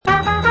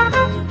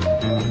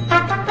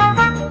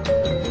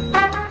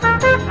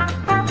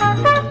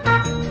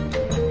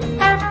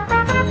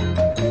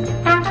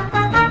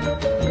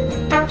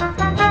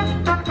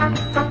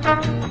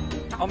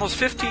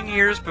15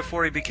 years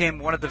before he became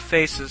one of the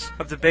faces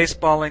of the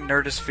baseballing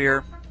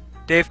nerdosphere.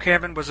 Dave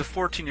Cameron was a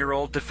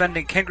 14-year-old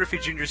defending Ken Griffey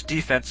Jr.'s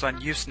defense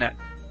on Usenet.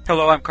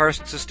 Hello, I'm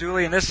Carson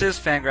Sestouli, and this is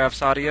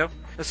Fangraphs Audio.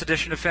 This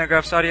edition of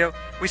Fangraphs Audio,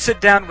 we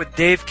sit down with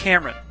Dave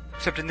Cameron,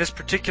 except in this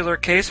particular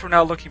case, we're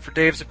not looking for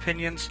Dave's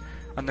opinions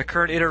on the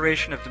current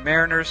iteration of the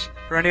Mariners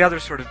or any other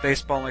sort of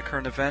baseballing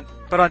current event,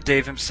 but on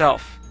Dave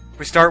himself.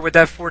 We start with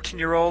that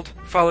 14-year-old,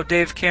 follow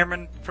Dave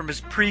Cameron from his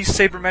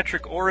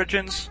pre-sabermetric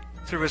origins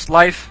through his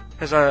life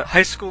as a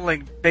high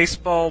schooling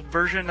baseball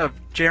version of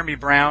Jeremy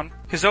Brown,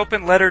 his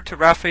open letter to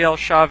Rafael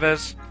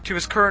Chavez, to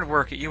his current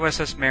work at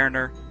USS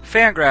Mariner,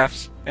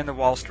 Fangraphs, and the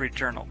Wall Street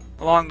Journal.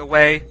 Along the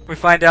way, we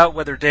find out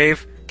whether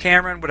Dave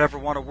Cameron would ever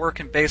want to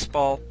work in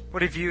baseball,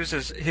 what he views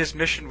as his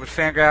mission with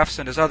Fangraphs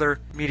and his other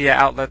media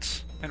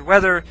outlets, and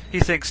whether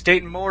he thinks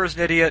Dayton Moore is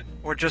an idiot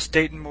or just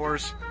Dayton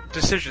Moore's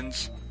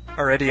decisions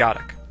are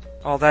idiotic.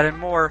 All that and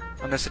more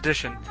on this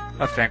edition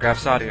of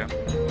Fangraphs Audio.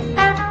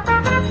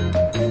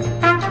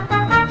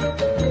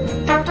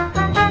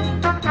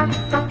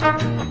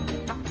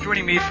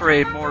 Joining me for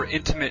a more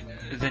intimate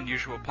than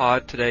usual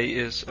pod today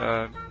is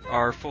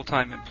our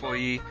full-time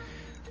employee,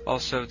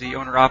 also the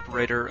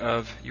owner-operator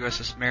of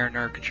USS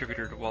Mariner,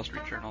 contributor to Wall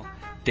Street Journal,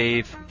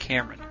 Dave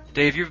Cameron.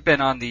 Dave, you've been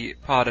on the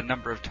pod a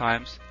number of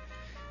times,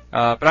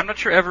 but I'm not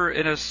sure ever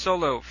in a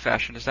solo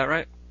fashion. Is that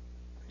right?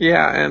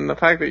 Yeah, and the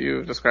fact that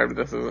you described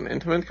this as an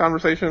intimate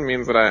conversation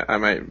means that I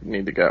might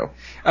need to go.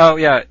 Oh,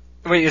 yeah.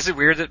 Wait, is it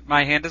weird that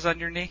my hand is on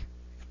your knee?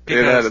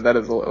 Because... Yeah, that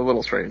is a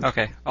little strange.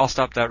 Okay, I'll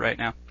stop that right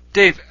now.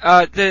 Dave,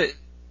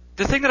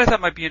 the thing that I thought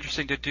might be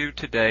interesting to do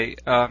today,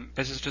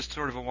 as is just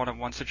sort of a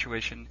one-on-one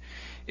situation,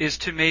 is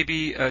to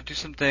maybe do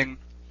something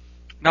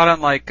not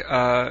unlike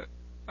I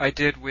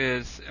did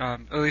with,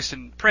 at least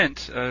in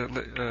print,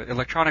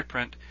 electronic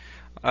print,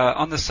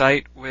 on the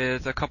site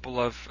with a couple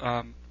of,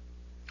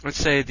 let's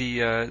say the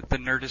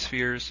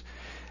nerdosphere's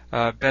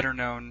better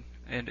known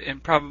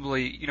and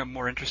probably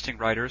more interesting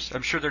writers.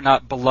 I'm sure they're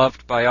not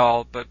beloved by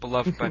all, but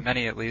beloved by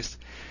many at least.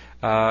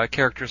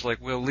 Characters like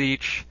Will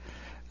Leach.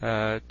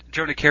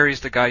 Jonah Carey's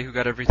the guy who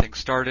got everything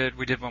started.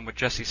 We did one with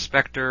Jesse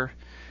Spector.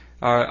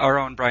 Our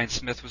own Brian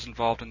Smith was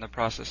involved in the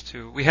process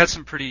too. We had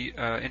some pretty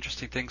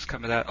interesting things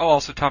come of that. Oh,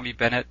 also Tommy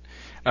Bennett,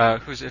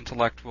 whose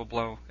intellect will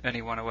blow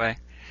anyone away.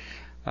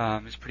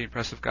 He's a pretty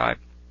impressive guy.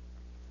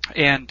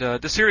 And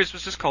the series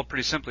was just called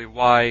pretty simply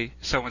Why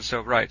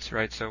So-and-so Writes,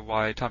 right? So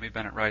why Tommy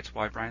Bennett writes,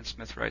 why Brian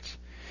Smith writes.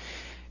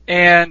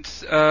 And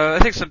I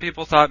think some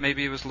people thought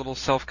maybe it was a little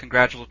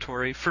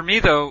self-congratulatory. For me,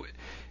 though,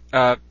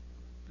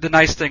 the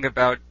nice thing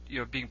about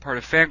being part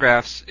of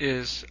Fangraphs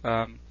is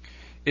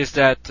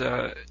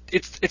that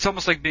it's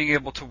almost like being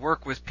able to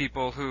work with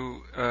people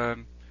who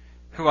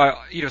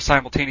I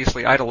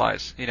simultaneously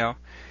idolize.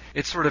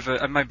 It's sort of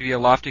it might be a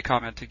lofty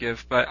comment to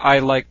give, but I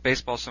like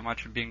baseball so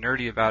much and being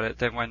nerdy about it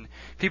that when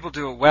people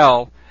do it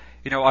well,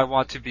 I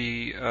want to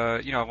be I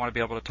want to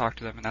be able to talk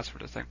to them and that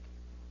sort of thing.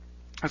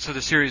 And so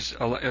the series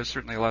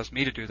certainly allows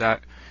me to do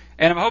that,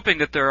 and I'm hoping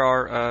that there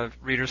are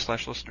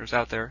readers/listeners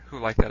out there who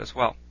like that as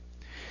well.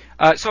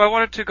 So I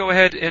wanted to go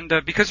ahead and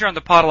because you're on the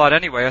pod a lot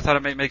anyway, I thought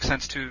it might make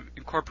sense to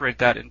incorporate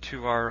that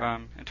into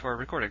our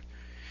recording.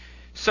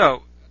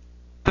 So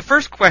the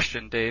first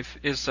question, Dave,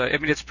 is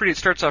it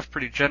starts off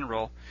pretty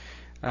general,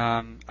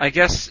 I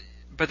guess,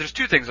 but there's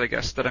two things I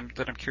guess that I'm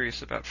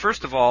curious about.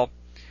 First of all,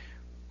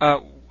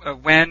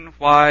 when,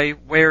 why,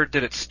 where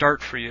did it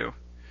start for you?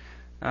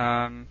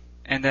 And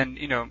then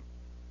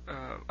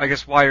I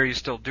guess why are you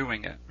still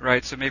doing it,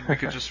 right? So maybe we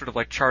could just sort of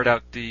like chart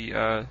out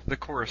the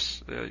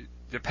course.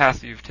 The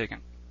path you've taken.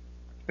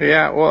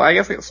 Yeah, well, I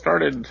guess it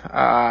started,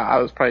 I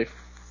was probably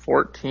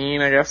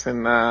 14, I guess,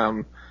 and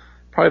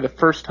probably the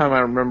first time I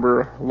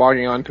remember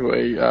logging onto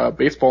a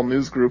baseball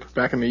news group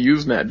back in the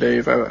Usenet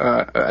days.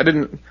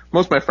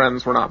 Most of my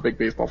friends were not big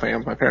baseball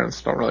fans. My parents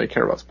don't really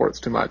care about sports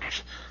too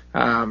much.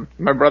 My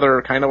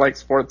brother kind of liked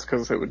sports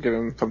because it would give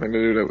him something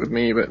to do with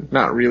me, but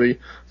not really.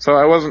 So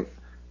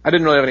I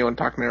didn't really have anyone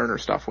to talk Mariner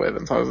stuff with,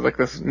 and so I was like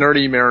this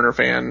nerdy Mariner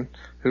fan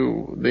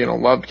who,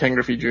 loved Ken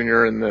Griffey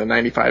Jr. and the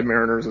 95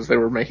 Mariners as they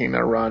were making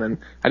their run, and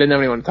I didn't have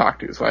anyone to talk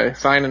to, so I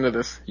signed into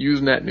this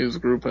Usenet news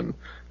group and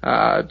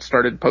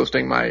started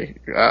posting my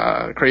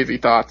crazy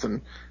thoughts,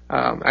 and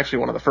actually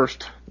one of the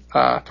first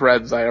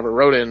threads I ever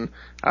wrote in,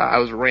 I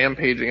was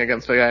rampaging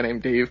against a guy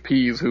named Dave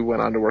Pease who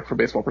went on to work for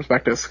Baseball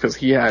Prospectus because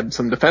he had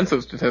some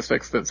defensive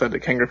statistics that said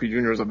that Ken Griffey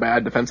Jr. was a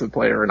bad defensive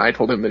player, and I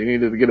told him that he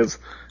needed to get his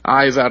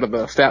eyes out of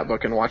the stat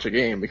book and watch a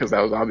game because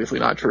that was obviously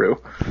not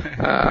true.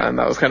 And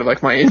that was kind of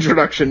like my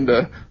introduction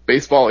to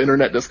baseball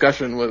internet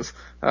discussion was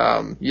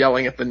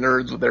yelling at the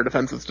nerds with their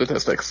defensive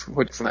statistics,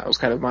 and that was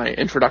kind of my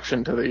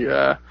introduction to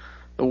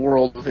the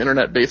world of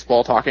internet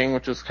baseball talking,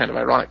 which is kind of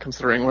ironic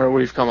considering where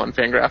we've come on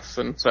Fangraphs.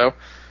 And so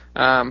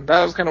that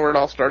was kind of where it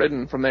all started,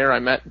 and from there I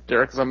met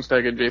Derek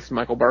Zumsteg and Jason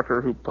Michael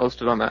Barker, who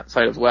posted on that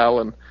site as well,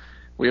 and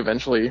we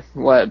eventually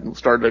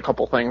started a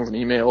couple things and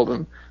emailed,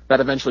 and that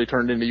eventually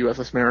turned into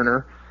USS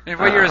Mariner. And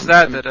what year is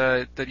that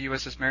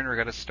USS Mariner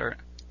got its start?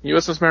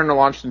 USS Mariner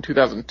launched in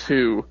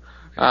 2002,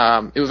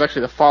 It was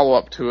actually the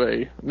follow-up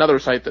to another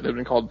site that had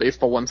been called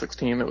Baseball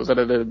 116. It was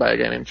edited by a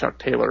guy named Chuck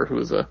Taylor, who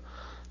was a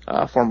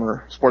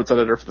former sports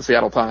editor for the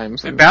Seattle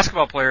Times. A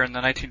basketball player in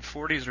the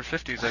 1940s or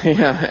 50s, I believe.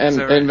 Yeah, and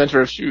right?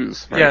 inventor of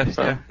shoes. Right? Yeah,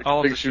 so,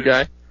 all big of the shoe shoes.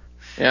 guy.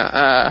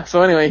 Yeah,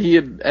 so anyway, he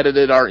had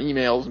edited our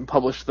emails and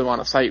published them on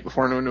a site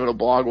before anyone knew what a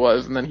blog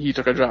was, and then he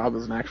took a job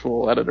as an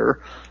actual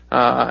editor,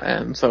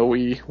 and so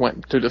we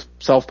went to just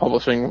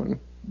self-publishing when,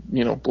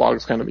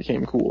 blogs kind of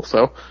became cool.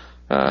 So,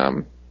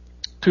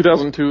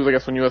 2002 is, I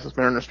guess, when USS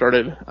Mariner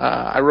started.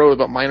 I wrote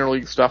about minor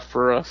league stuff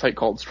for a site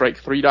called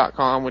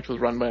Strike3.com, which was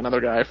run by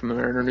another guy from the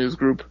Mariner News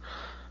Group,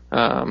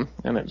 and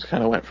it just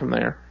kind of went from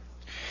there.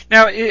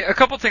 Now, a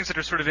couple things that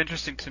are sort of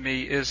interesting to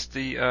me is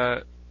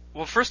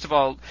well, first of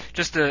all,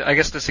 just I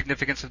guess the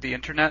significance of the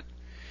internet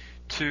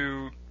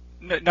to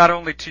not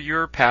only to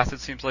your path, it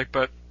seems like,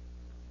 but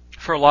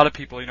for a lot of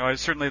people. I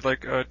certainly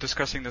like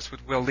discussing this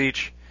with Will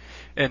Leach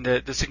and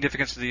the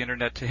significance of the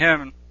internet to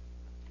him.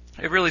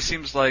 It really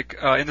seems like,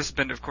 and this has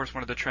been, of course,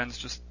 one of the trends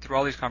just through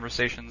all these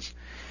conversations,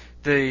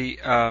 the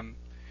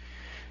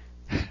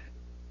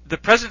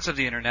presence of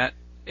the internet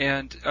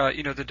and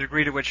the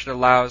degree to which it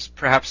allows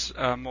perhaps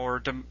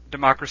more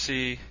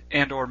democracy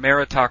and or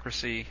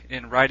meritocracy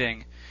in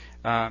writing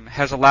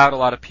has allowed a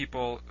lot of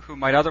people who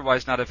might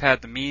otherwise not have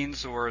had the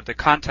means or the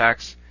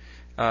contacts,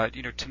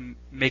 to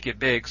make it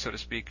big, so to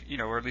speak,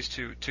 or at least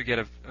to get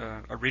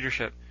a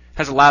readership,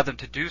 has allowed them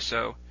to do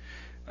so.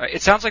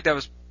 It sounds like that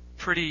was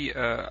pretty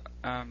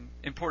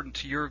important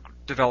to your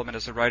development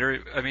as a writer.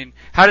 I mean,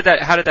 how did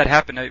that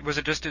happen? Was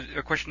it just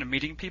a question of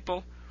meeting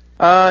people?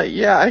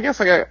 Yeah, I guess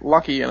I got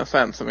lucky in a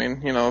sense. I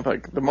mean,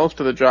 like most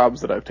of the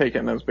jobs that I've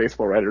taken as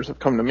baseball writers have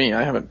come to me.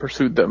 I haven't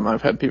pursued them.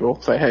 I've had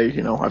people say, hey,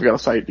 I've got a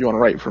site, you want to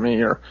write for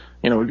me, or,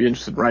 would be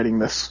interested in writing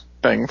this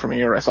thing for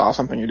me, or I saw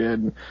something you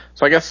did.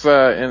 So I guess,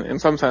 in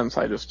some sense,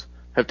 I just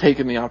have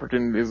taken the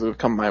opportunities that have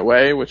come my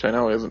way, which I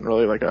know isn't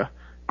really like a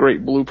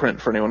great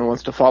blueprint for anyone who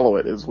wants to follow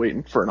it, is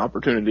waiting for an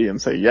opportunity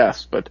and say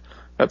yes, but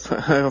that's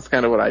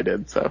kind of what I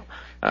did. So,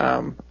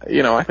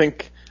 I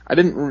think I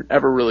didn't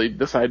ever really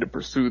decide to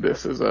pursue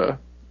this as a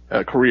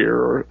career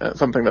or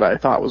something that I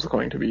thought was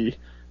going to be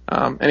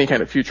any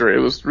kind of future. It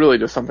was really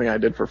just something I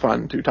did for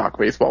fun, to talk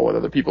baseball with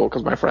other people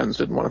because my friends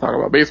didn't want to talk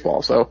about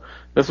baseball. So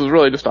this was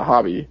really just a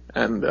hobby,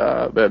 and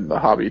then the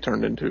hobby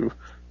turned into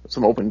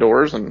some open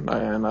doors, and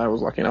I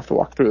was lucky enough to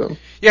walk through them.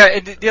 Yeah,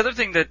 and the other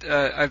thing that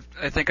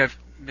I think I've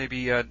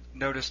maybe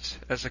noticed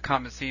as a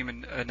common theme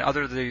in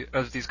other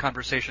of these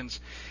conversations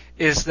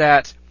is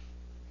that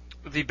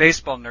the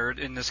baseball nerd,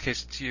 in this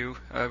case it's you,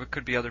 it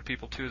could be other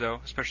people too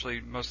though,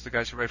 especially most of the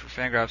guys who write for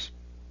Fangraphs,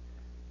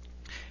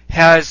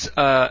 has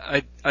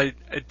a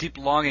deep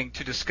longing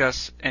to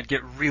discuss and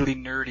get really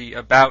nerdy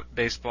about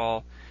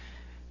baseball,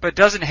 but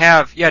doesn't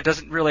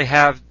really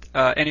have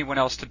anyone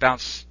else to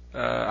bounce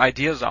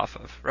ideas off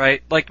of,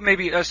 right? Like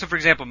maybe, so for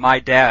example, my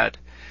dad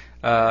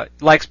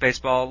likes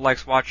baseball,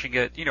 likes watching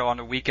it, on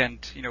a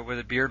weekend, with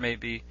a beer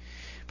maybe,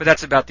 but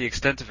that's about the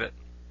extent of it.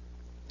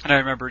 And I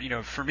remember,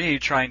 for me,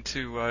 trying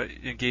to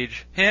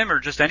engage him or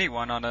just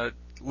anyone on a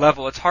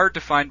level, it's hard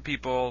to find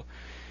people,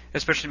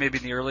 especially maybe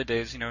in the early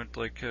days,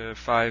 like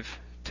 5-10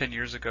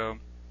 years ago,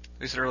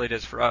 at least the early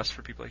days for us,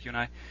 for people like you and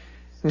I,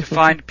 to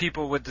find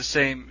people with the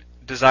same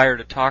desire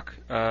to talk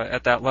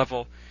at that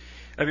level.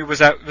 I mean, was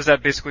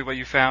that basically what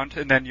you found,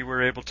 and then you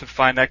were able to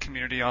find that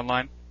community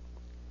online?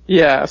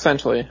 Yeah,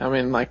 essentially. I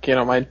mean, like,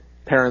 my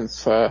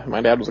parents,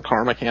 my dad was a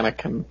car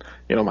mechanic, and,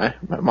 my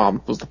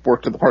mom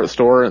worked at the part of the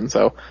store, and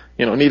so,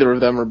 neither of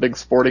them are big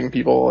sporting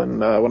people, and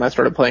when I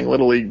started playing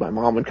Little League, my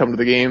mom would come to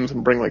the games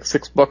and bring like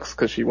 6 books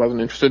because she wasn't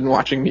interested in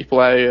watching me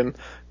play, and,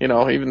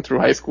 even through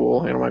high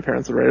school, my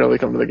parents would rarely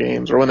come to the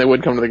games, or when they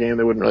would come to the game,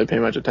 they wouldn't really pay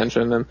much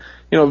attention, and,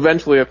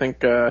 eventually I think,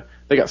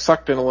 they got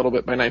sucked in a little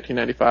bit by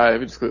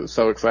 1995, just because it was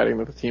so exciting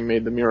that the team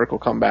made the miracle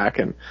comeback,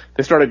 and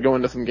they started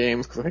going to some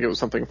games because I think it was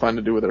something fun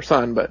to do with their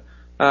son, but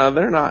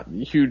they're not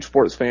huge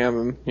sports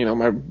fans,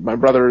 and, my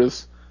brother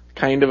is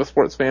kind of a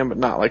sports fan, but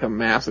not like a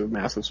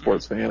massive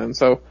sports fan, and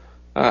so,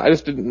 I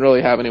just didn't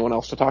really have anyone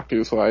else to talk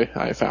to, so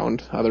I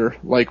found other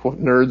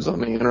nerds on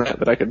the internet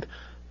that I could,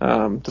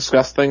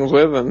 discuss things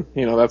with, and,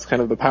 that's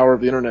kind of the power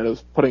of the internet,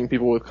 is putting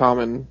people with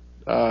common,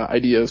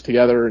 ideas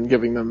together and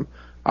giving them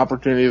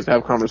opportunities to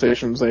have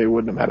conversations they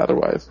wouldn't have had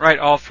otherwise. Right,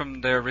 all from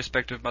their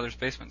respective mother's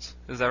basements.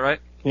 Is that right?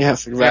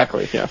 Yes,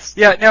 exactly, yeah. Yes.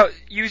 Yeah, now,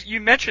 you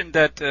mentioned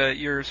that,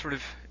 your sort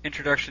of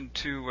introduction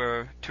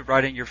to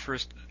writing your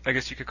first, I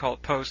guess you could call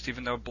it post,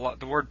 even though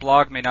the word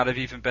blog may not have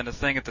even been a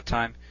thing at the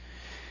time.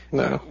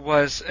 No.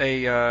 Was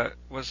a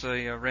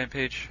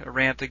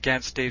rant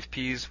against Dave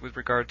Pease with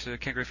regard to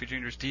Ken Griffey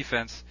Jr.'s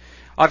defense.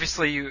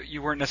 Obviously,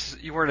 you weren't a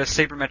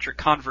sabermetric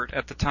convert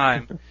at the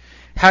time.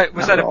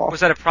 Was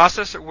that a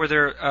process, or were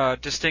there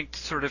distinct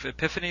sort of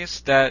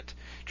epiphanies that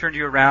turned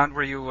you around?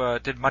 Where you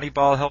did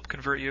Moneyball help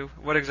convert you?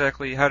 How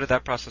did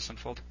that process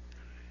unfold?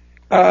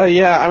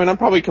 Yeah, I mean, I'm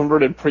probably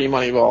converted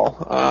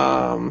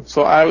pre-Moneyball.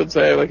 So I would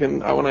say, like,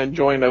 when I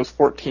joined, I was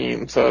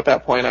 14. So at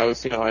that point, I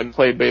was, I'd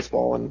played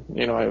baseball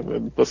and, I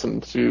would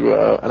listen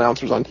to,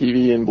 announcers on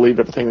TV and believed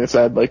everything they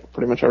said, like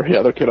pretty much every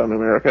other kid in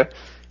America.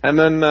 And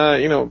then,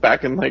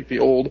 back in, like, the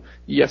old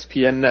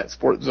ESPN Net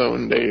Sports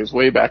Zone days,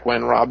 way back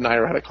when, Rob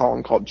Nair had a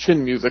column called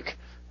Chin Music.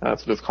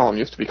 That's what his column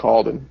used to be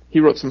called. And he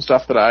wrote some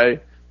stuff that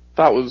I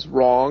thought was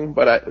wrong,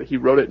 but he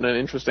wrote it in an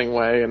interesting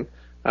way and,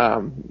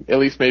 at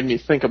least made me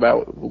think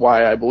about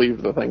why I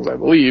believed the things I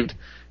believed.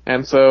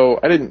 And so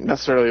I didn't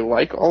necessarily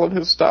like all of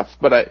his stuff,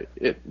 but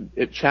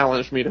it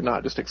challenged me to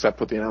not just accept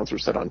what the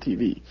announcers said on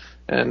TV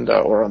and,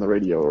 or on the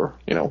radio or,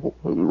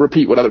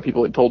 repeat what other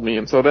people had told me.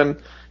 And so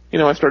then,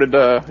 I started,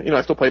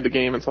 I still played the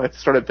game, and so I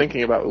started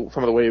thinking about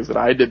some of the ways that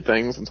I did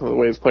things and some of the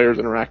ways players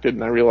interacted,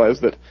 and I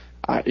realized that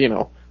I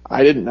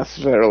didn't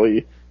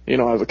necessarily, I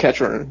was a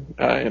catcher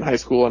in high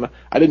school, and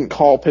I didn't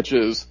call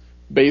pitches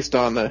based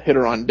on the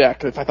hitter on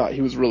deck. If I thought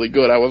he was really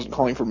good, I wasn't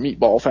calling for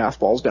meatball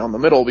fastballs down the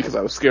middle because I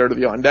was scared of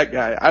the on deck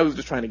guy. I was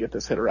just trying to get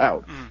this hitter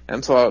out.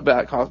 And so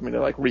that caused me to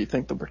like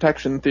rethink the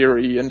protection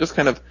theory and just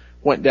kind of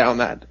went down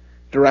that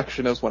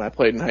direction as when I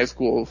played in high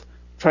school of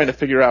trying to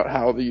figure out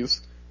how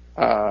these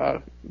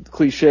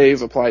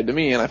cliches applied to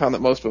me, and I found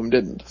that most of them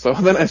didn't. So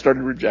then I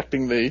started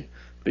rejecting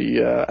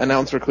the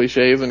announcer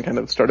cliches and kind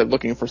of started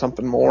looking for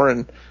something more.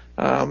 And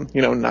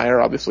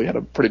Nair obviously had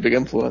a pretty big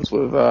influence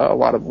with a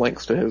lot of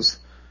links to his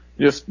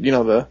just,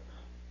 the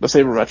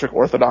sabermetric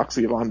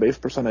orthodoxy of on-base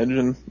percentage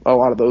and a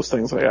lot of those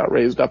things I got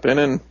raised up in.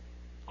 And,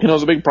 it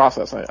was a big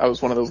process. I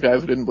was one of those guys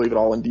who didn't believe at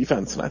all in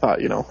defense, and I thought,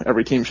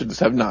 every team should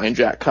just have 9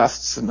 Jack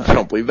Custs, and I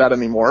don't believe that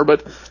anymore.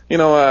 But,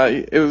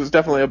 it was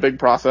definitely a big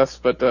process,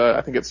 but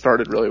I think it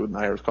started really with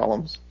Nair's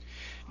columns.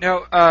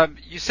 Now,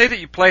 you say that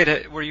you played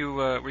it. Were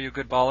you a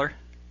good baller?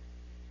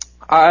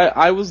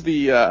 I was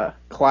the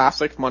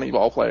classic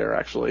Moneyball player,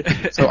 actually.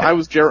 So I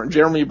was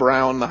Jeremy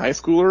Brown, the high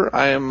schooler.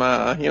 I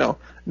am,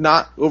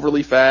 not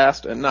overly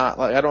fast and not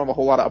like I don't have a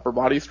whole lot of upper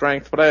body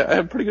strength, but I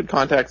have pretty good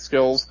contact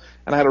skills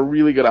and I had a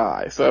really good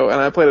eye. And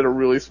I played at a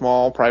really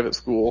small private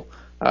school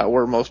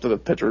where most of the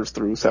pitchers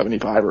threw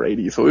 75 or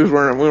 80. So we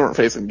weren't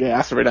facing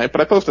gas every night, but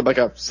I posted like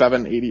a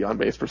 780 on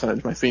base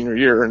percentage my senior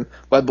year and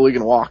led the league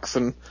in walks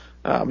and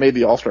made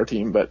the All-Star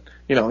team. But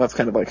that's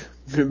kind of like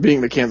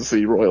being the Kansas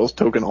City Royals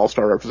token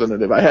All-Star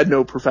representative. I had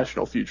no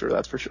professional future,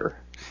 that's for sure.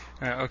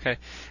 Okay.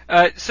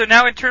 So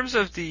now in terms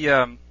of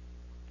your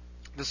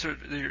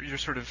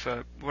sort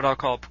of what I'll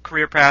call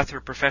career path or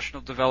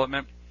professional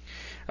development,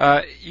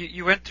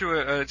 you went through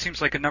it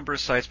seems like a number of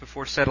sites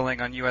before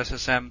settling on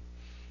USSM,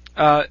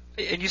 and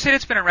you said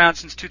it's been around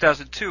since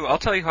 2002. I'll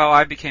tell you how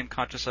I became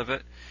conscious of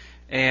it,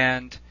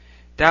 and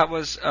that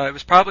was it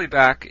was probably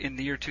back in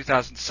the year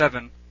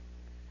 2007,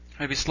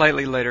 maybe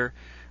slightly later,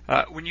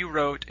 when you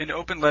wrote an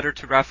open letter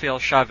to Rafael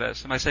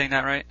Chavez. Am I saying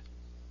that right?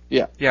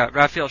 Yeah. Yeah,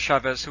 Rafael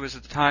Chavez, who was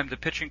at the time the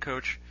pitching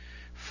coach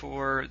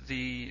for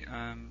the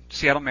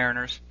Seattle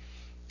Mariners,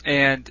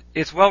 and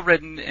it's well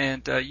written,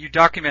 and you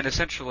document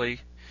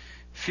essentially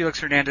Felix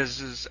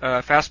Hernandez's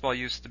fastball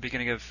use at the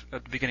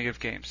beginning of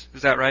games.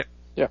 Is that right?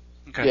 Yeah.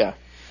 Okay. Yeah.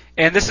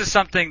 And this is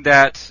something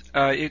that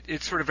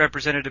it sort of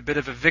represented a bit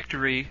of a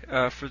victory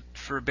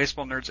for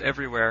baseball nerds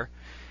everywhere,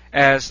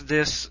 as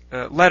this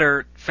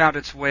letter found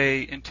its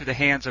way into the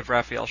hands of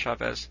Rafael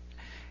Chavez,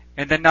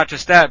 and then not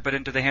just that, but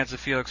into the hands of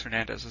Felix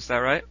Hernandez. Is that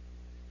right?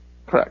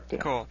 Correct. Yeah.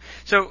 Cool.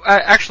 So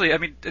actually, I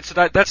mean,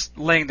 that's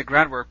laying the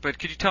groundwork. But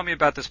could you tell me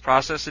about this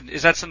process? And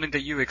is that something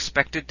that you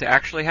expected to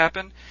actually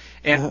happen?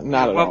 And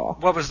not at all.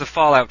 What was the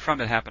fallout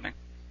from it happening?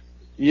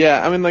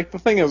 Yeah, I mean, like, the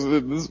thing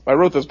is, I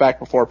wrote this back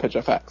before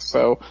PitchFX,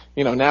 so,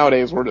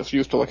 nowadays we're just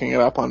used to looking it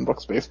up on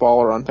Books Baseball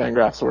or on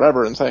Fangraphs or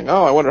whatever and saying,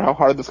 oh, I wonder how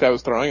hard this guy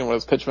was throwing and what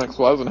his pitch mix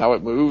was and how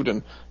it moved,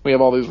 and we have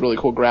all these really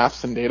cool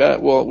graphs and data.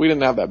 Well, we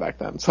didn't have that back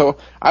then. So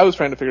I was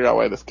trying to figure out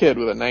why this kid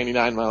with a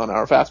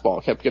 99-mile-an-hour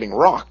fastball kept getting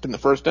rocked in the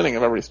first inning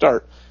of every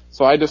start.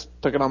 So I just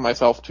took it on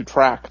myself to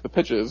track the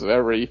pitches of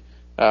every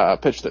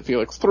pitch that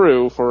Felix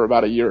threw for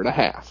about a year and a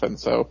half. And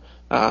so,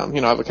 as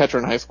a catcher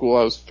in high school,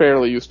 I was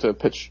fairly used to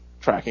pitch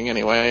tracking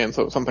anyway, and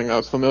so it was something I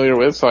was familiar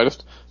with, so I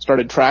just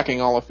started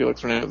tracking all of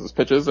Felix Hernandez's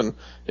pitches, and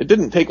it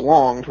didn't take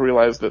long to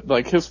realize that,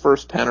 like, his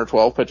first 10 or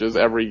 12 pitches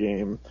every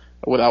game,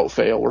 without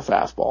fail, were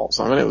fastballs.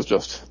 I mean,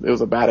 it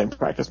was a batting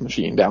practice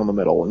machine down the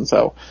middle, and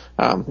so,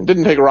 it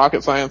didn't take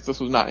rocket science. This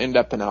was not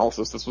in-depth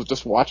analysis. This was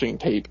just watching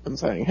tape and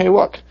saying, hey,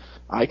 look,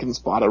 I can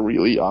spot a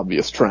really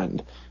obvious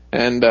trend.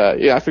 And,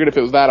 I figured if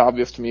it was that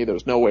obvious to me, there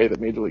was no way that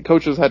Major League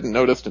coaches hadn't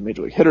noticed and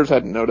Major League hitters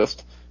hadn't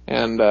noticed.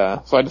 And,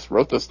 so I just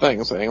wrote this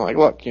thing saying, like,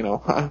 look,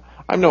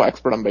 I'm no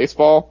expert on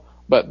baseball,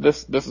 but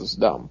this is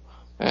dumb.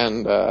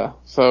 And,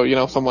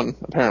 so, someone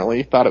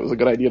apparently thought it was a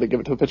good idea to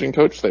give it to a pitching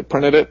coach. They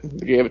printed it,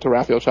 they gave it to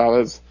Rafael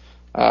Chavez,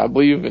 I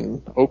believe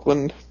in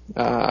Oakland,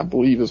 I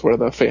believe is where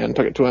the fan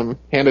took it to him,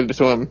 handed it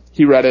to him.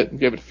 He read it,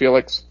 gave it to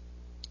Felix.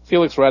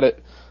 Felix read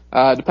it.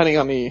 Depending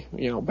on the,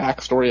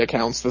 backstory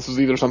accounts, this was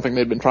either something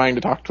they'd been trying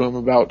to talk to him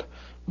about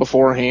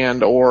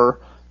beforehand or,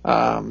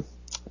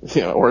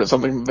 or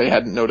something they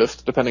hadn't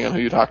noticed, depending on who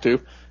you talk to.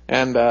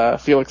 And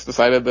Felix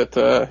decided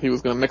that he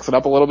was going to mix it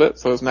up a little bit.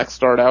 So his next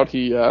start out,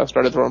 he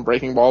started throwing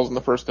breaking balls in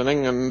the first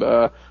inning, and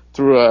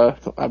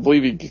I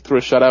believe he threw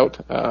a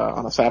shutout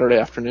on a Saturday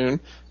afternoon.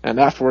 And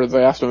afterwards,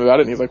 I asked him about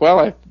it, and he's like,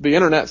 "Well, the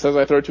internet says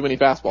I throw too many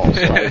fastballs,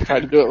 so I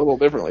tried to do it a little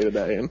differently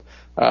today."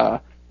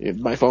 And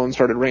my phone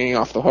started ringing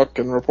off the hook,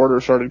 and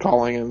reporters started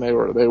calling, and they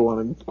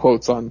wanted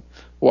quotes on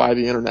why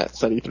the internet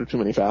said he threw too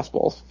many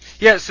fastballs.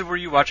 Yeah. So were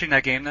you watching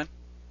that game then?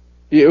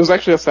 Yeah, it was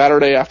actually a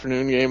Saturday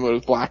afternoon game. It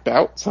was blacked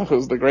out, so it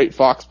was the Great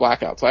Fox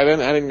blackout. So I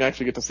didn't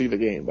actually get to see the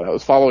game, but I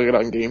was following it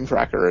on Game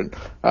Tracker. And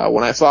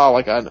when I saw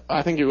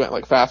I think he went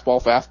like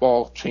fastball,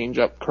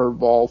 changeup,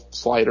 curveball,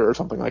 slider, or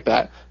something like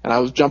that. And I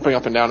was jumping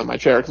up and down in my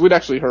chair because we'd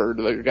actually heard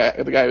the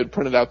guy who had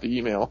printed out the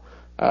email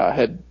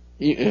had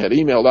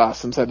emailed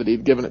us and said that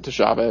he'd given it to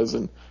Chavez,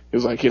 and he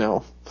was like,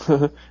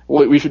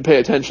 we should pay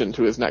attention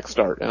to his next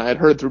start. And I had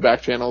heard through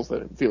back channels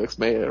that Felix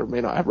may or may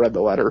not have read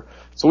the letter,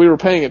 so we were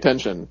paying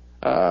attention.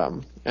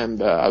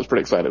 And I was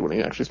pretty excited when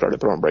he actually started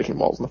throwing breaking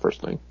balls in the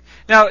first inning.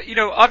 Now,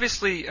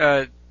 obviously,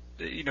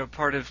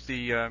 part of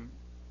the,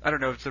 I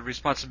don't know if it's the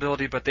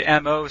responsibility, but the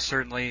MO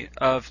certainly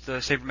of the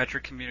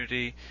sabermetric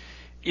community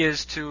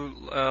is to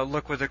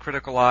look with a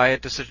critical eye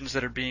at decisions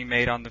that are being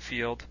made on the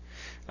field.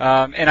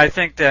 And I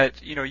think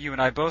that, you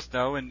and I both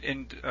know, and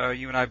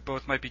you and I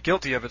both might be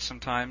guilty of it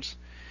sometimes,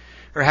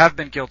 or have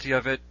been guilty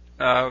of it.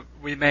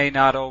 We may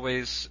not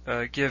always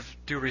give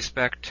due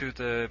respect to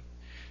the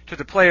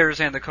players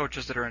and the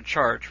coaches that are in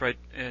charge, right?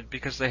 And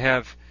because they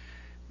have,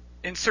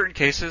 in certain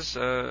cases,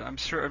 I'm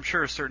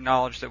sure a certain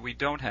knowledge that we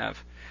don't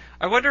have.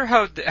 I wonder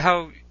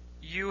how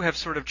you have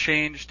sort of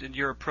changed in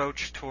your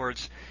approach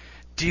towards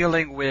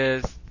dealing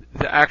with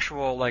the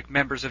actual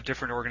members of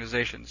different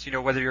organizations.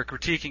 Whether you're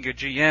critiquing a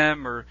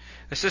GM or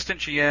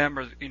assistant GM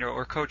or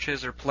or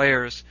coaches or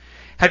players.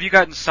 Have you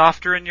gotten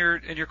softer in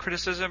your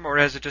criticism, or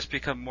has it just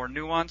become more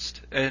nuanced?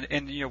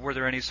 And were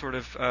there any sort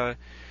of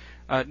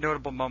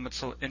notable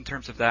moments in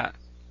terms of that?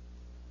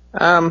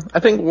 I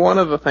think one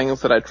of the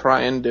things that I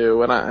try and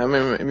do, and I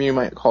mean, you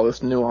might call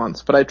this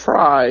nuance, but I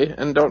try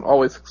and don't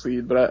always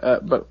succeed,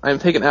 but I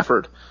take an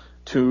effort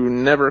to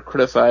never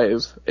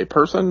criticize a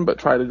person, but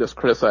try to just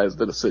criticize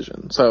the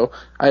decision. So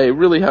I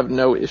really have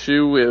no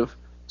issue with,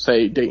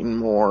 say, Dayton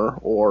Moore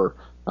or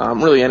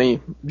really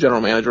any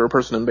general manager or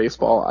person in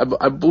baseball.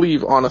 I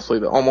believe honestly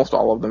that almost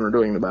all of them are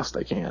doing the best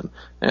they can.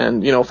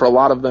 And, for a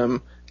lot of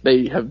them,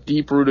 they have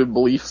deep-rooted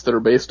beliefs that are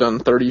based on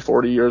 30,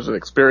 40 years of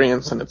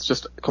experience, and it's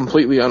just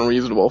completely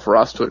unreasonable for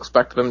us to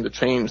expect them to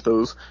change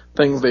those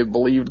things they've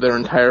believed their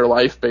entire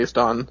life based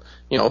on,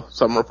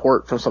 some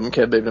report from some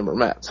kid they've never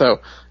met.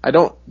 So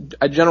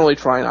I generally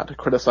try not to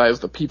criticize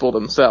the people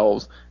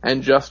themselves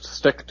and just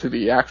stick to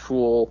the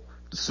actual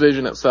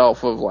decision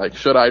itself of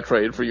should I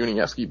trade for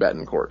Yuniesky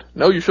Betancourt?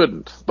 No, you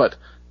shouldn't. But,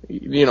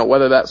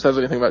 whether that says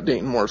anything about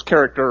Dayton Moore's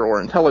character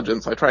or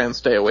intelligence, I try and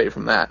stay away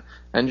from that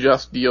and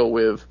just deal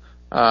with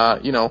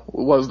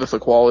was this a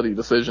quality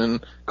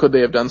decision? Could they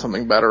have done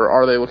something better?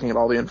 Are they looking at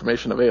all the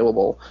information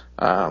available?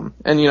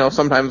 And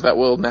sometimes that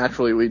will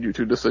naturally lead you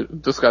to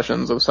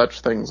discussions of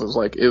such things as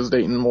is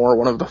Dayton Moore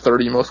one of the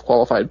 30 most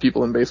qualified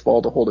people in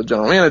baseball to hold a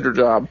general manager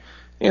job?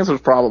 The answer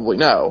is probably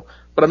no.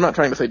 But I'm not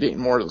trying to say Dayton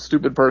Moore is a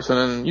stupid person,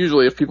 and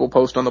usually if people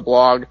post on the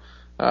blog,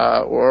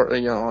 or,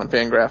 on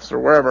Fangraphs or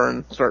wherever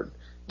and start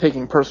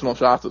taking personal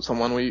shots at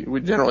someone,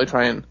 we generally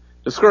try and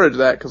discourage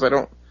that because I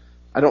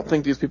don't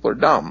think these people are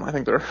dumb. I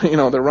think they're,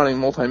 they're running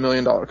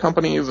multi-million-dollar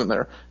companies and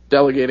they're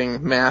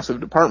delegating massive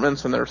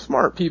departments and they're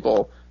smart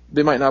people.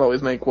 They might not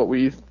always make what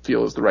we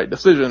feel is the right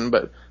decision,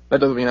 but that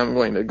doesn't mean I'm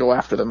going to go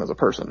after them as a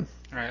person.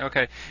 Right.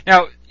 Okay.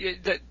 Now,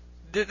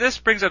 this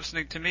brings up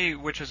something to me,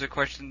 which is a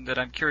question that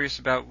I'm curious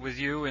about with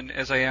you, and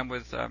as I am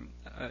with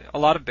a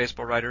lot of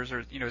baseball writers,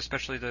 or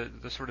especially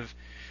the sort of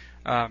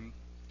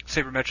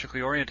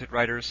sabermetrically oriented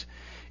writers,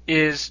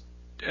 is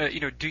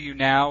do you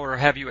now or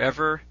have you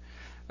ever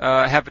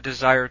have a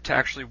desire to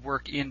actually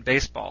work in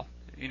baseball?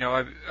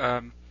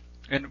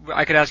 And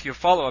I could ask you a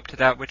follow-up to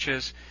that, which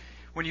is,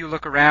 when you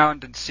look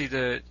around and see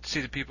the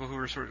people who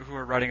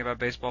are writing about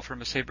baseball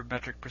from a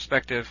sabermetric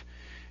perspective,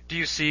 do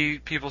you see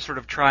people sort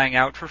of trying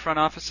out for front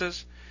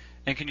offices?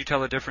 And can you tell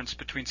the difference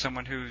between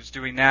someone who's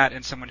doing that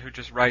and someone who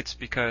just writes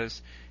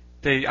because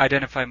they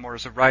identify more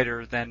as a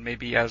writer than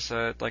maybe as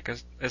an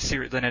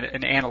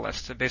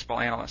analyst, a baseball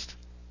analyst?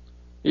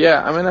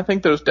 Yeah, I mean, I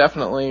think there's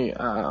definitely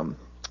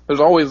there's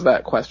always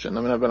that question.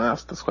 I mean, I've been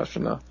asked this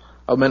question a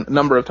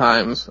number of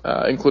times,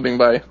 including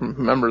by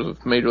members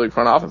of Major League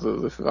front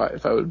offices,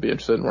 if I would be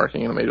interested in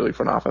working in a Major League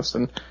front office.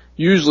 And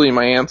usually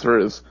my answer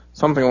is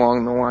something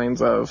along the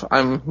lines of,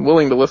 I'm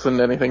willing to listen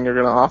to anything you're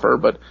going to offer,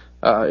 but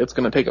it's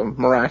going to take a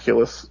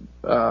miraculous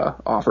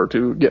offer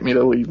to get me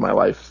to leave my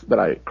life that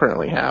I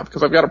currently have,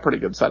 because I've got a pretty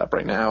good setup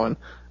right now. And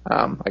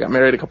I got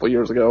married a couple of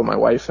years ago. My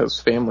wife has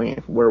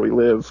family where we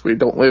live. We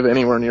don't live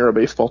anywhere near a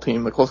baseball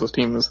team. The closest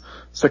team is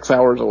 6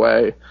 hours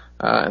away,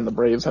 and the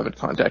Braves haven't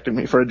contacted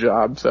me for a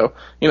job. So,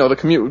 the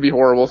commute would be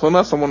horrible. So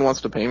unless someone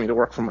wants to pay me to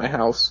work from my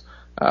house,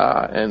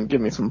 and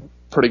give me some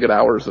pretty good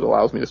hours that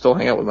allows me to still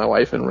hang out with my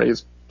wife and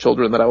raise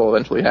children that I will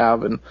eventually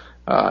have and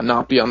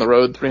not be on the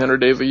road 300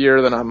 days a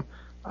year, then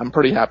I'm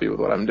pretty happy with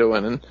what I'm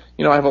doing. And,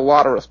 I have a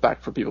lot of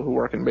respect for people who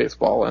work in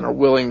baseball and are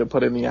willing to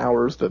put in the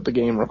hours that the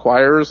game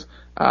requires.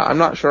 I'm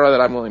not sure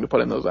that I'm willing to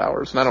put in those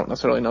hours, and I don't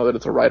necessarily know that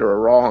it's a right or a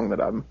wrong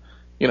that I'm,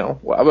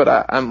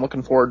 but I'm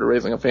looking forward to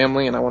raising a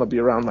family, and I want to be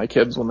around my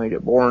kids when they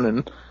get born.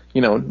 And,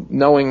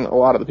 knowing a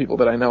lot of the people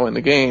that I know in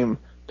the game,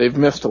 they've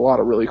missed a lot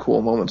of really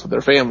cool moments with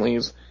their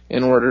families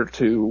in order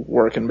to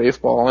work in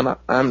baseball, and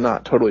I'm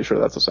not totally sure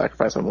that's a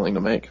sacrifice I'm willing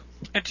to make.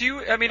 And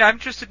I'm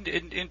interested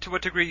in to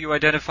what degree you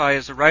identify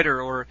as a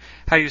writer or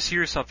how you see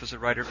yourself as a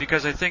writer,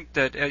 because I think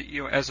that,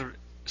 as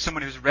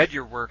someone who's read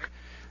your work,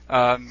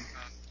 I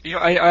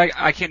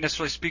can't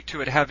necessarily speak to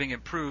it having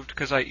improved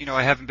because I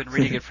haven't been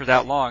reading it for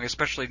that long,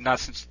 especially not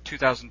since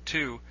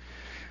 2002.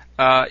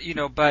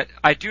 But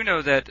I do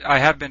know that I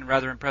have been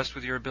rather impressed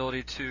with your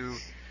ability to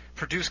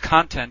produce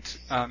content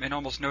in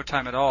almost no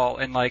time at all,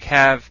 and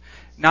have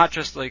not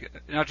just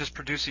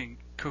producing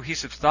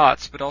cohesive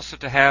thoughts, but also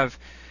to have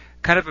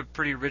kind of a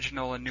pretty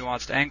original and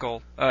nuanced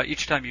angle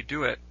each time you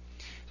do it.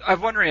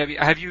 I'm wondering,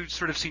 have you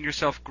sort of seen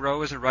yourself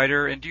grow as a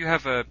writer, and do you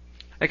have a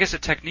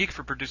technique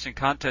for producing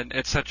content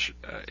at such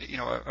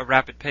a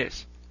rapid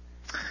pace?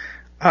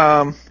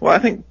 Well, I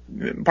think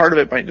part of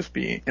it might just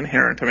be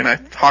inherent. I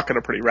talk at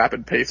a pretty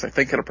rapid pace. I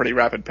think at a pretty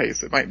rapid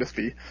pace. It might just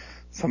be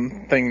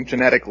something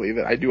genetically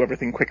that I do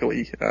everything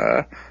quickly.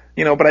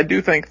 But I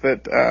do think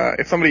that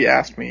if somebody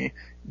asked me,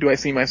 do I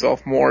see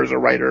myself more as a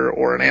writer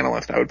or an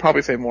analyst, I would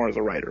probably say more as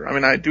a writer.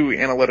 I do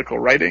analytical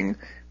writing,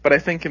 but I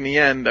think in the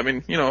end,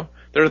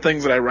 there are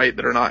things that I write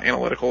that are not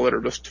analytical, that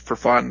are just for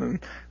fun. And,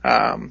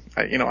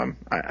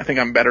 I think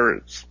I'm better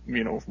at,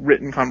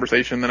 written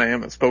conversation than I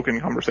am at spoken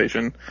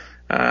conversation.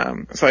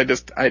 So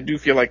I do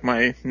feel like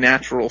my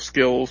natural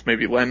skills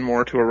maybe lend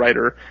more to a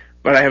writer,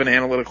 but I have an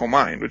analytical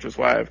mind, which is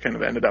why I've kind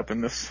of ended up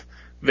in this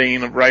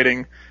vein of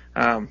writing.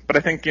 But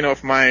I think,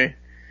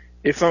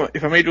 if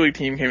a major league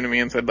team came to me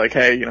and said like,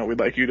 hey, we'd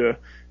like you to,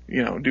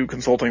 do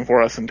consulting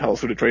for us and tell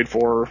us who to trade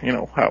for,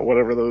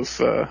 whatever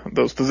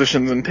those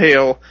positions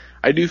entail,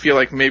 I do feel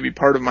like maybe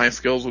part of my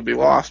skills would be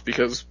lost,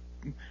 because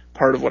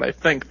part of what I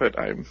think that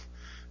I'm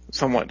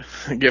somewhat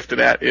gifted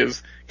at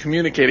is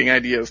communicating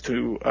ideas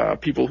to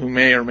people who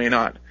may or may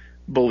not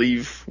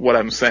believe what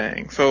I'm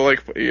saying. So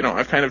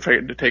I've kind of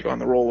tried to take on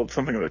the role of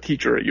something of a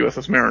teacher at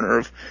USS Mariner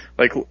of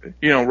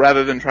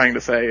rather than trying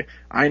to say,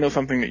 I know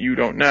something that you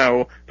don't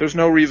know, there's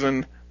no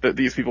reason that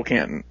these people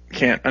can't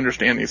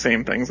understand these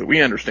same things that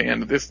we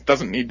understand. This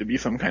doesn't need to be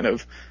some kind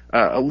of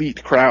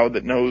elite crowd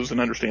that knows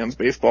and understands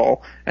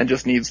baseball and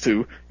just needs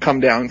to come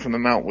down from the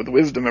mount with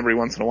wisdom every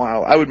once in a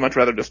while. I would much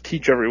rather just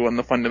teach everyone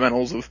the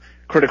fundamentals of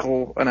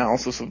critical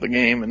analysis of the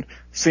game and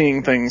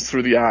seeing things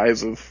through the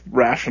eyes of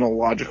rational,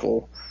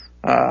 logical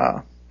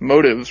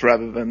motives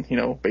rather than,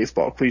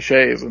 baseball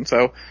cliches. And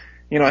so,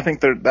 I think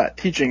that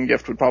teaching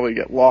gift would probably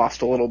get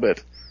lost a little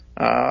bit,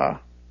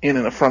 in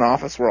a front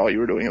office where all you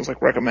were doing is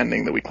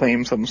recommending that we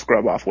claim some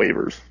scrub off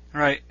waivers.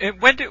 Right.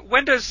 And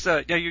when does,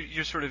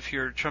 you're sort of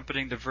here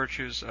trumpeting the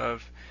virtues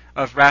of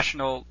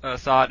rational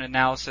thought and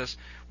analysis.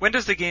 When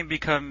does the game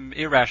become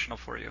irrational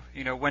for you?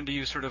 When do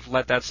you sort of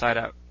let that side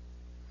out?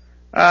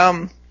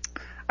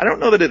 I don't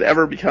know that it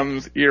ever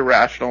becomes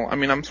irrational.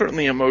 I'm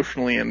certainly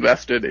emotionally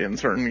invested in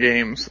certain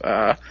games.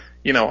 I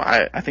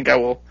think I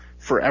will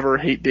forever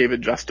hate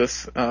David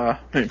Justice,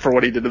 for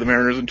what he did to the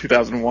Mariners in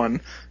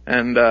 2001.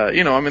 And,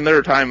 there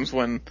are times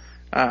when,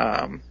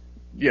 I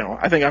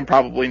think I'm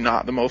probably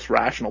not the most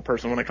rational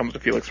person when it comes to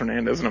Felix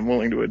Hernandez, and I'm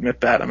willing to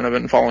admit that. I've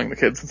been following the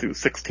kid since he was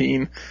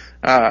 16.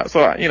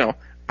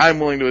 I'm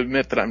willing to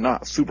admit that I'm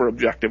not super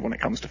objective when it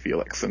comes to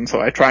Felix. And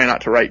so I try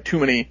not to write too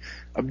many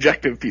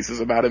objective pieces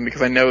about him,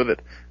 because I know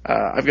that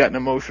I've got an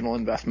emotional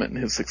investment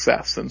in his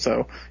success. And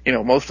so,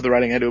 most of the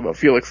writing I do about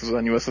Felix is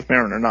on USS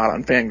Mariner, not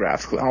on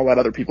Fangraphs, because I'll let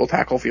other people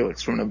tackle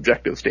Felix from an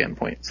objective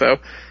standpoint. So,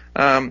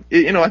 I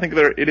think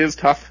it is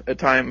tough at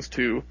times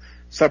to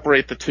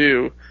separate the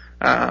two.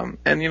 And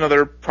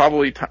there are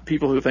probably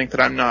people who think that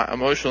I'm not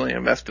emotionally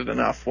invested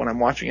enough when I'm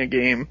watching a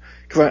game,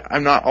 because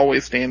I'm not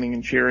always standing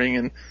and cheering.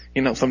 And,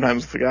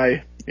 sometimes if a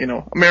guy,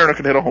 a Mariner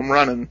could hit a home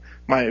run, and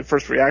my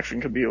first reaction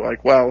could be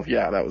like, well,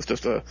 yeah, that was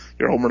just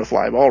your homer to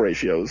fly ball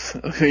ratios,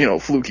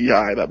 fluky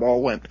high. That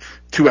ball went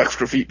 2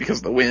 extra feet because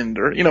of the wind,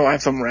 or, I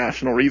have some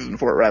rational reason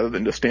for it rather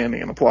than just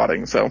standing and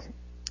applauding. So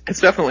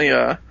it's definitely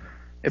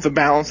it's a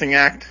balancing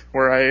act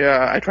where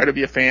I try to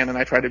be a fan and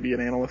I try to be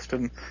an analyst,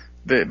 and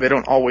they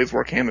don't always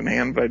work hand in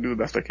hand, but I do the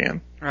best I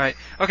can. Right.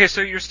 Okay, so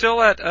you're still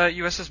at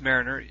USS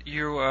Mariner.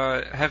 You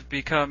have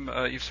become,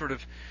 you've sort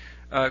of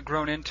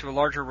grown into a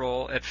larger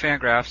role at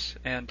Fangraphs,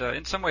 and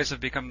in some ways have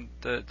become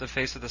the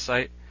face of the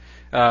site.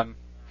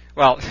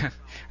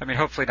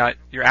 Hopefully not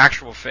your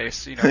actual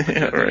face,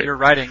 right. Your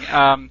writing.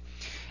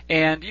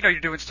 And, you're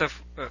doing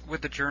stuff with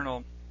the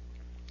Journal.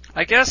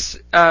 I guess,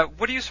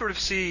 what do you sort of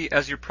see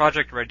as your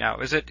project right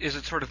now? Is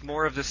it sort of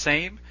more of the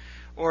same,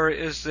 or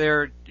is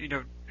there,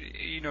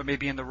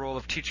 maybe in the role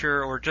of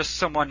teacher, or just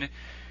someone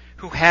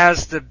who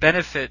has the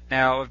benefit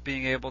now of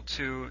being able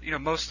to,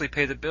 mostly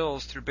pay the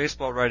bills through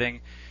baseball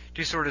writing?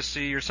 do you sort of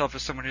see yourself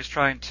as someone who's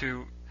trying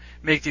to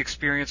make the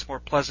experience more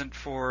pleasant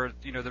for,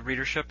 the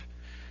readership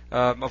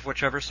of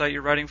whichever site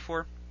you're writing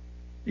for?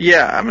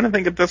 Yeah, I'm going to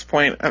think at this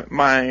point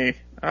my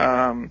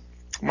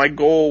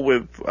goal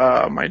with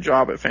my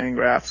job at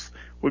Fangraphs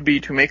would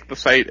be to make the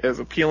site as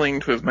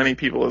appealing to as many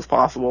people as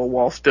possible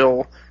while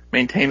still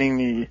maintaining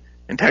the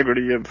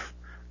integrity of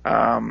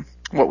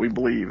what we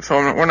believe. So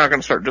we're not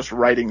going to start just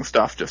writing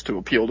stuff just to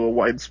appeal to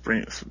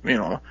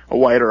a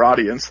wider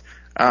audience.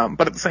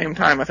 But at the same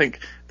time, I think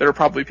there are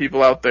probably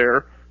people out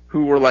there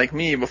who were like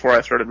me before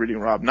I started reading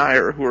Rob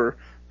Nyer, who are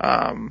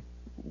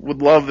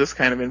would love this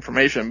kind of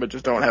information but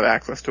just don't have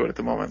access to it at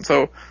the moment.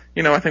 So,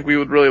 I think we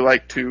would really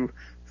like to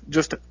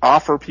just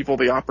offer people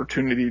the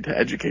opportunity to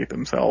educate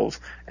themselves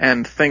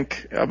and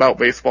think about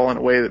baseball in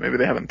a way that maybe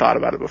they haven't thought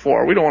about it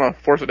before. We don't want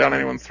to force it down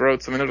anyone's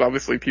throats. I mean, there's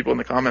obviously people in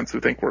the comments who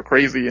think we're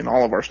crazy and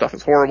all of our stuff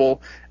is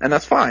horrible, and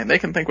that's fine. They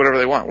can think whatever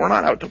they want. We're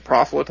not out to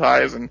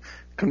proselytize and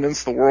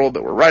convince the world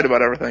that we're right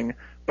about everything,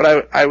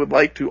 but I would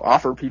like to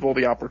offer people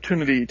the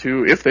opportunity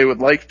to, if they would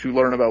like to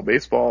learn about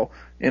baseball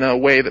in a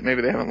way that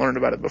maybe they haven't learned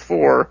about it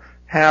before,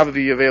 have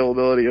the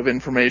availability of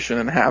information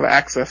and have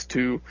access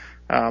to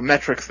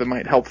metrics that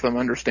might help them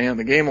understand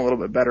the game a little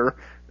bit better,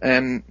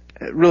 and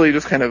really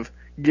just kind of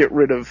get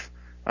rid of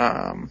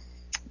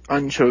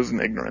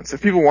unchosen ignorance.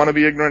 If people want to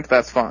be ignorant,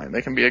 that's fine.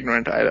 They can be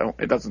ignorant.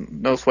 It doesn't,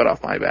 no sweat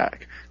off my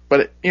back.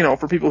 But,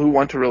 for people who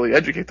want to really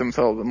educate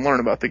themselves and learn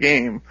about the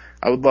game,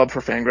 I would love for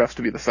Fangraphs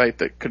to be the site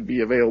that could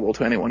be available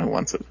to anyone who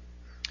wants it.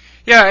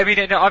 Yeah, I mean,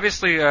 and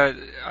obviously,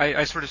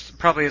 I sort of,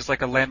 probably as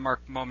like a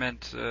landmark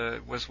moment,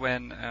 was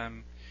when,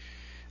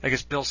 I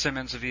guess Bill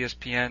Simmons of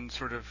ESPN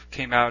sort of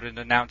came out and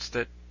announced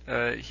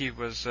that he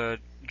was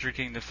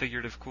drinking the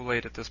figurative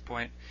Kool-Aid at this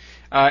point.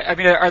 I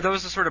mean, are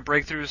those the sort of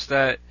breakthroughs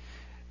that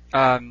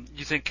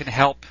you think can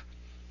help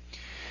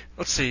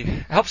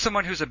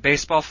someone who's a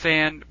baseball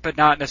fan but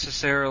not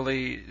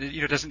necessarily,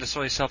 doesn't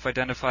necessarily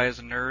self-identify as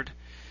a nerd?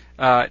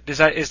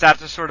 Is that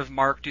the sort of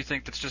mark, do you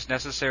think, that's just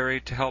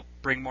necessary to help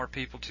bring more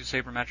people to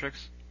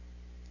sabermetrics?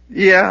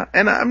 Yeah,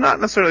 and I'm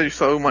not necessarily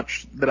so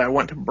much that I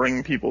want to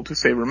bring people to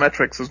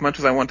sabermetrics as much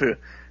as I want to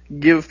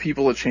give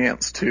people a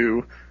chance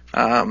to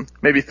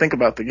maybe think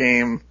about the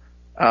game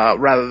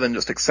rather than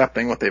just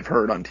accepting what they've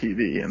heard on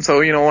TV. And so,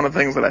 one of the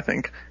things that I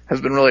think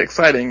has been really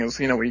exciting is,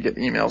 we get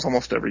emails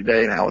almost every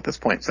day now at this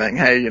point saying,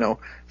 hey,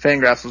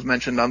 Fangraphs was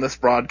mentioned on this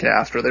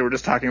broadcast, or they were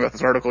just talking about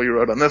this article you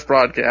wrote on this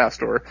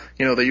broadcast, or,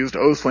 they used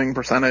O-swing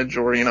percentage,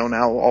 or,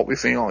 now we're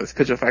seeing all this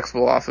pitch effects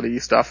velocity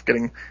stuff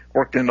getting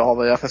worked into all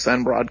the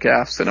FSN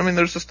broadcasts. And I mean,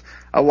 there's just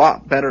a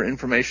lot better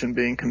information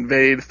being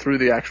conveyed through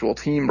the actual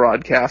team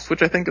broadcast,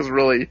 which I think is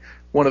really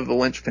one of the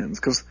linchpins,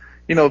 because,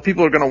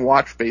 people are going to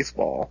watch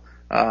baseball.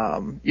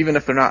 Even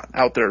if they're not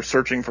out there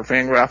searching for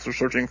Fangraphs or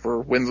searching for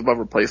wins above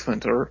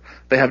replacement, or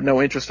they have no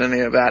interest in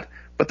any of that.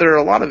 But there are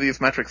a lot of these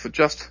metrics that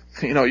just,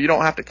 you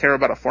don't have to care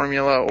about a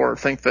formula or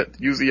think that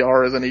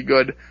UZR is any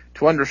good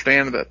to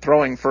understand that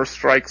throwing first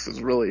strikes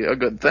is really a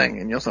good thing.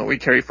 And, so we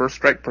carry first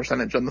strike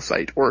percentage on the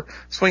site, or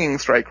swinging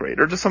strike rate,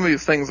 or just some of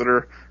these things that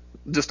are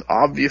just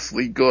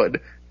obviously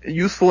good.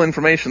 Useful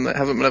information that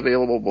hasn't been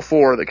available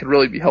before that could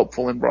really be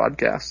helpful in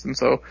broadcasts. And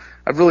so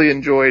I've really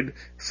enjoyed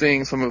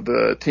seeing some of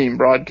the team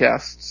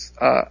broadcasts,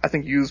 I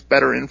think, use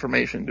better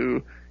information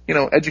to,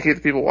 educate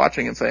the people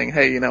watching and saying,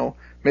 hey,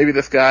 maybe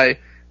this guy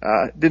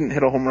didn't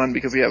hit a home run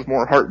because he has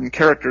more heart and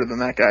character than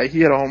that guy. He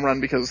hit a home run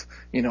because,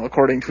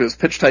 according to his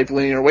pitch type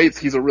linear weights,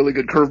 he's a really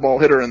good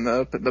curveball hitter, and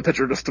the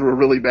pitcher just threw a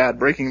really bad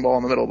breaking ball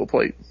in the middle of the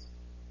plate.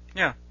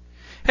 Yeah.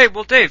 Hey,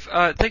 well, Dave,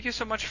 thank you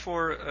so much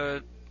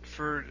for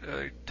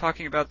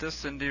talking about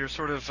this and your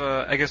sort of,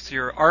 I guess,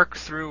 your arc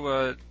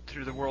through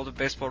the world of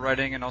baseball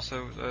writing, and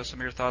also some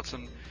of your thoughts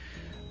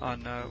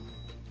on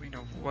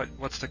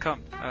what's to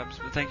come.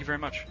 So thank you very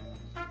much.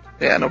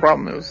 Yeah, no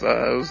problem. It was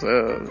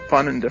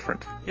fun and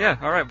different. Yeah,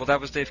 all right. Well,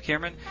 that was Dave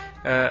Cameron.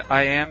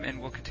 I am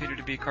and will continue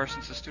to be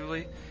Carson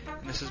Sestouli,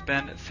 and this has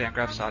been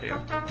Fangraphs Audio.